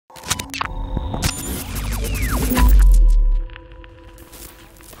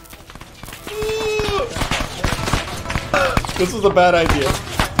This was a bad idea.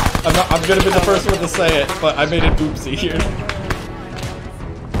 I'm gonna be the first one to say it, but I made an oopsie here.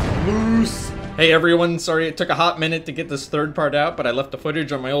 Loose. Hey everyone, sorry it took a hot minute to get this third part out, but I left the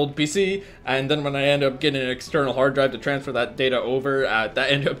footage on my old PC, and then when I ended up getting an external hard drive to transfer that data over, that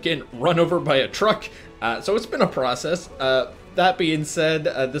ended up getting run over by a truck. So it's been a process. That being said,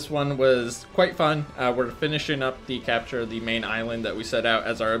 this one was quite fun. We're finishing up the capture of the main island that we set out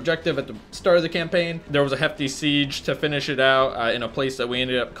as our objective at the start of the campaign. There was a hefty siege to finish it out in a place that we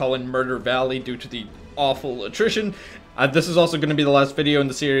ended up calling Murder Valley due to the awful attrition. This is also going to be the last video in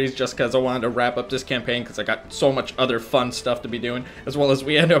the series just because I wanted to wrap up this campaign because I got so much other fun stuff to be doing, as well as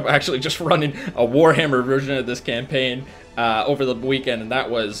we ended up actually just running a Warhammer version of this campaign over the weekend, and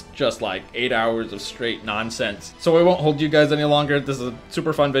that was just like 8 hours of straight nonsense. So I won't hold you guys any longer. This is a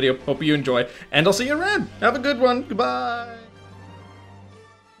super fun video. Hope you enjoy, and I'll see you around. Have a good one. Goodbye.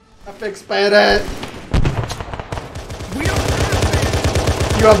 Epic Spider.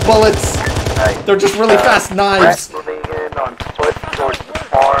 You have bullets. They're just really fast knives. Moving in on foot towards the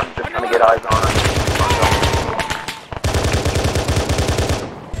farm, just trying to get eyes on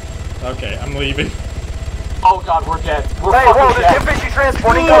him. Okay, I'm leaving. Oh god, we're dead. We're fucking dead. Infantry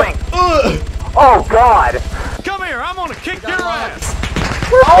transport incoming. Oh god. Come here, I'm gonna kick your ass.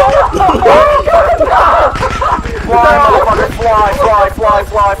 Fly,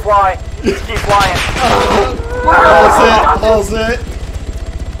 motherfucker, fly. Just keep flying. Pulse it.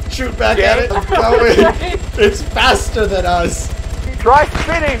 Shoot back at it. I'm going. It's faster than us. Try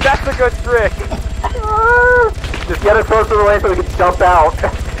spinning. That's a good trick. Just get it closer away so we can jump out.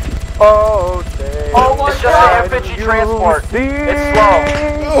 Oh my god! It's just an infantry transport. It's slow.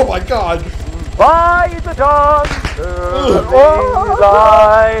 Oh my god. By the dawn,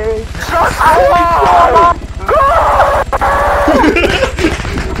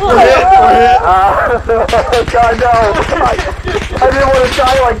 We're hit. God, no. I didn't want to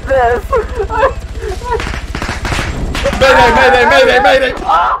die like this. Mayday.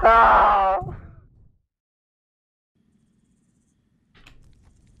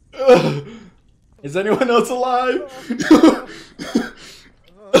 Is anyone else alive?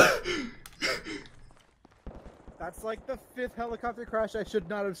 That's like the 5th helicopter crash I should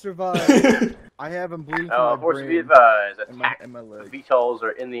not have survived. I haven't bleeding from my force to be brain advised, attack. and my leg. The VTOLs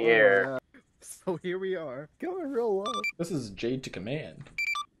are in the air. So here we are, going real low. This is Jade to command.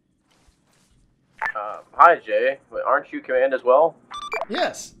 Hi Jay, wait, aren't you command as well?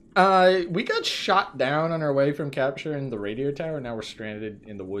 Yes. We got shot down on our way from capturing the radio tower. Now we're stranded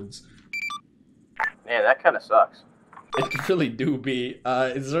in the woods. Man, that kind of sucks. It really do be.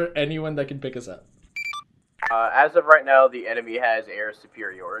 Is there anyone that can pick us up? As of right now, the enemy has air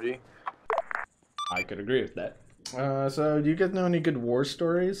superiority. I could agree with that. So do you guys know any good war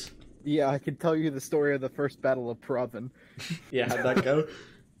stories? Yeah, I can tell you the story of the first Battle of Proven. Yeah, how'd that go?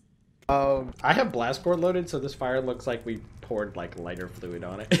 I have blast cord loaded, so this fire looks like we poured like lighter fluid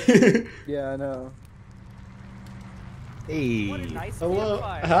on it. Yeah, I know. Hey. What a nice hello.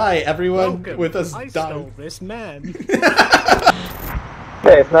 campfire. Hi, everyone. Welcome. With us. I stole this man. Hey,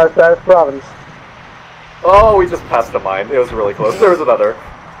 it's not as bad as Providence. Oh, we just passed a mine. It was really close. There was another.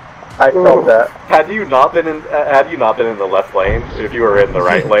 I felt that. Had you not been in the left lane, if you were in the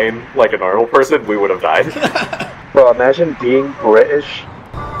right lane, like a normal person, we would have died. Well, imagine being British.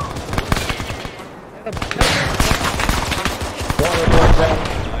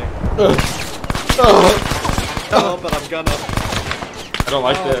 Oh, but I'm gonna. I don't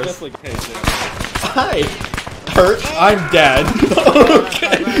like this. Hi. Hurt. I'm dead.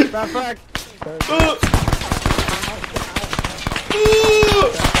 Okay. Back.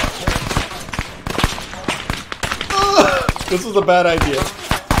 This was a bad idea.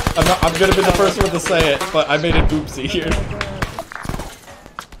 I'm gonna be the first one to say it, but I made an oopsie here.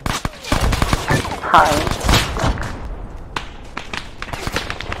 Hi.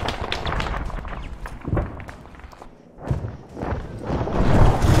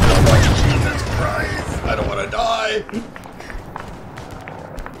 Jesus Christ! I don't want to die.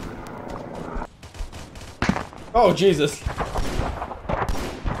 Oh Jesus!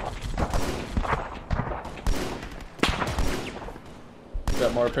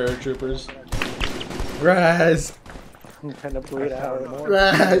 Got more paratroopers. Raz! I'm gonna bleed out.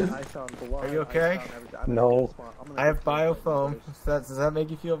 Raz! Are you okay? No. I have biofoam. Does that make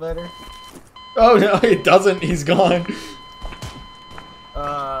you feel better? Oh no, it doesn't. He's gone.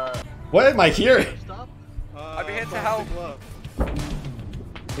 What am I hearing? I'm here to help.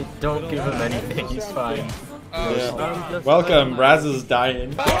 Don't give him anything. He's fine. Yeah. Welcome, Raz is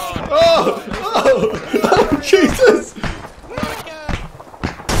dying. Oh! Jesus!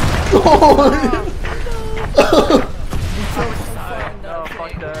 Oh!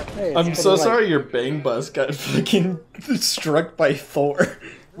 way. I'm so sorry your bang bus got fucking struck by Thor.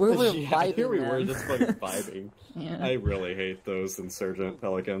 We're Yeah, here we vibing, were man. just fucking vibing. Yeah. I really hate those insurgent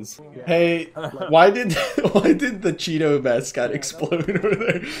pelicans. Hey, why did the Cheeto mascot explode over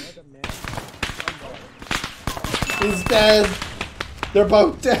there? He's dead. They're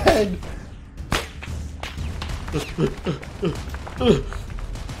both dead.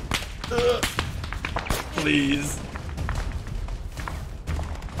 Please.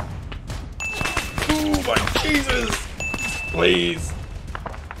 Oh my Jesus! Please.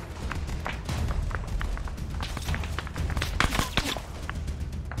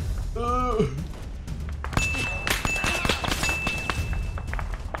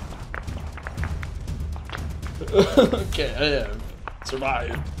 Okay, I have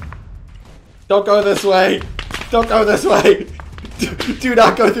survived. Don't go this way! Don't go this way! Do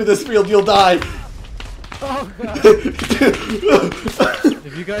not go through this field, you'll die! Oh god.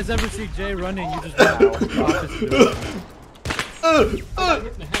 If you guys ever see Jay running, you just How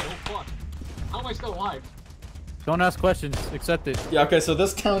am I still alive? don't ask questions, accept it. Yeah, okay, so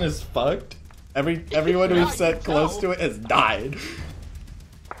this town is fucked. Everyone we've set close to it has died.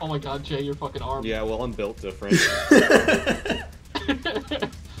 Oh my god, Jay, you're fucking armed. Yeah, well, I'm built different.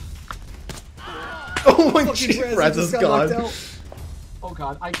 Oh my Jesus, Raz is gone. Oh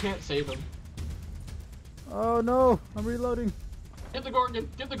god, I can't save him. Oh no, I'm reloading. Get the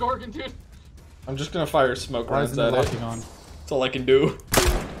Gorgon, dude. I'm just gonna fire smoke Why rounds isn't it at it. locking on? That's all I can do.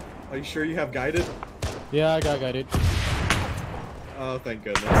 Are you sure you have guided? Yeah, I got guided. Oh, thank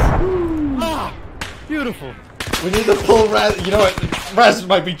goodness. Ah, beautiful. We need to pull Raz. You know what? Raz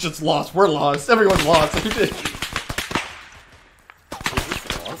might be just lost. We're lost. Everyone's lost.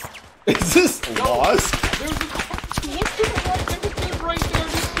 Is this lost? There's a... Look to the right, there's a kid right there.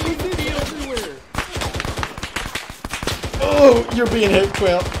 There's a everywhere. Oh, you're being hit,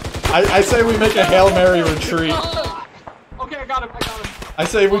 Quill. I say we make a Hail Mary retreat. Okay, I got him. I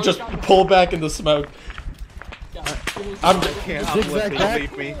say we just pull back in the smoke. I can't uplift me,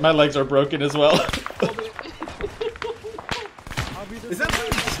 leave me. My legs are broken as well. Is that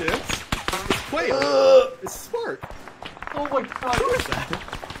really chips? It's Quail. It's Spark. Oh my god. Who is that?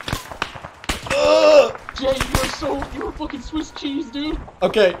 Jay, you're fucking Swiss cheese, dude.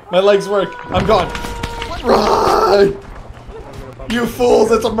 Okay, my legs work. I'm gone. Run! You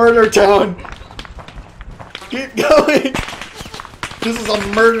fools, it's a murder town! Keep going! This is a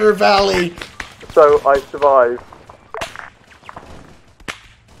murder valley! So, I survived.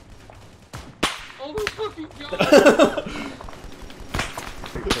 Oh my fucking god.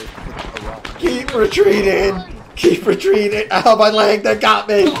 Keep retreating! Keep retreating! Ow, my leg, that got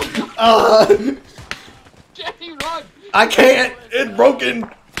me! Jay, run! I can't! It's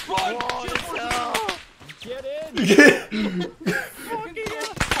broken! Run! Get in!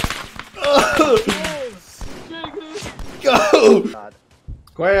 Go!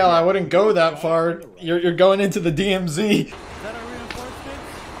 Quail, I wouldn't go that far. You're going into the DMZ. Is that our reinforcements?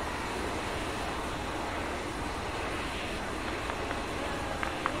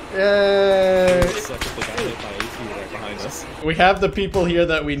 Yay! Suck if they got hit by AC right behind us. We have the people here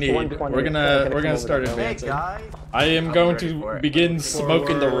that we need. We're gonna start advancing. I am going to begin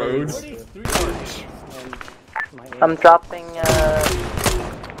smoking the roads. I'm dropping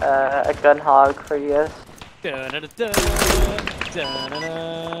a gun hog for you. Hey, there's two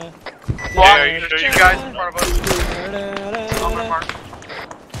guys in front of us. On my mark.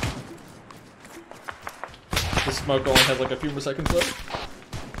 The smoke only has like a few more seconds left.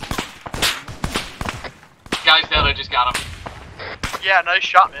 Guy's dead, I just got him. Yeah, nice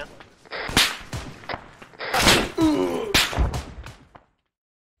shot, man.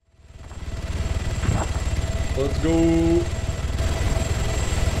 Let's go.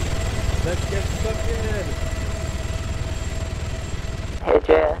 Let's get stuck in. Hey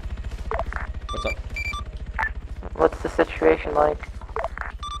Jay, What's up? what's the situation like?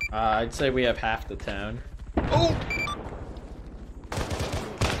 I'd say we have half the town.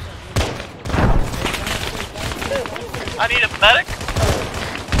 I need a medic.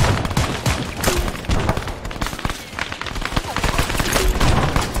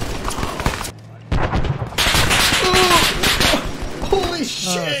 Holy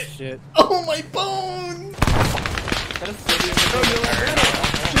shit! Oh shit. Oh my bone!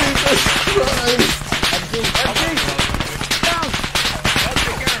 Jesus Christ!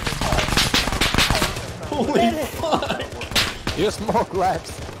 Holy fuck! You smoke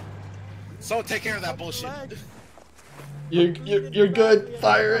laps. So take care of that bullshit. You're good.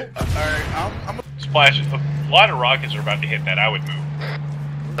 Fire it. Alright, I'm Splash, if a lot of rockets are about to hit that, I would move.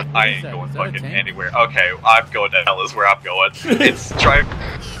 I ain't going fucking anywhere. Okay, I'm going to hell is where I'm going. It's try.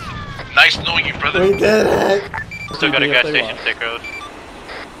 Nice knowing you, brother. We did it! Still got a gas station to take out.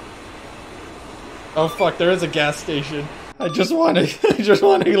 Oh fuck, there is a gas station. I just want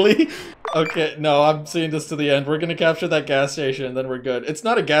to leave. Okay, no, I'm seeing this to the end. We're gonna capture that gas station and then we're good. It's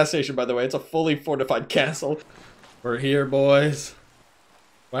not a gas station, by the way. It's a fully fortified castle. We're here, boys.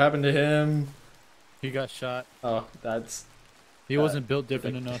 What happened to him? He got shot. Oh, that's... He wasn't built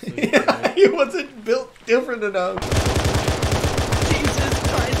different enough. So yeah, he wasn't built different enough. Jesus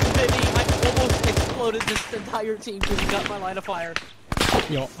Christ, Vinny, I almost exploded this entire team because he got my line of fire.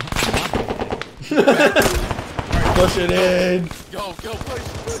 Yo. Push it in. Go, push.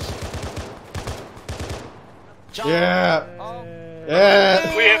 Yeah.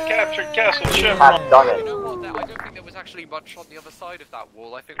 Yeah. We have captured Castle Chevron. Done it. You know what? I don't think there was actually much on the other side of that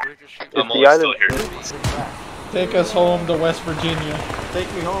wall. I think we were just shooting. I'm only still here. Take us home to West Virginia. Take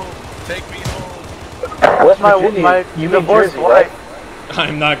me home. Take me home. Where's my divorced wife?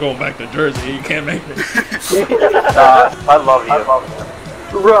 I'm not going back to Jersey. You can't make me. I love you.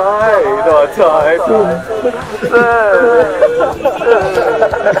 Right on time.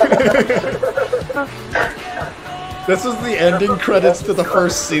 This is the ending credits to the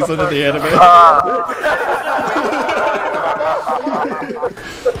first season of the anime.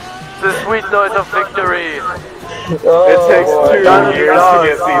 The sweet noise of victory. It takes 2 years to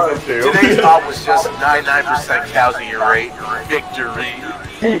get season 2. Today's thought was just 99% cows in your rate. Victory.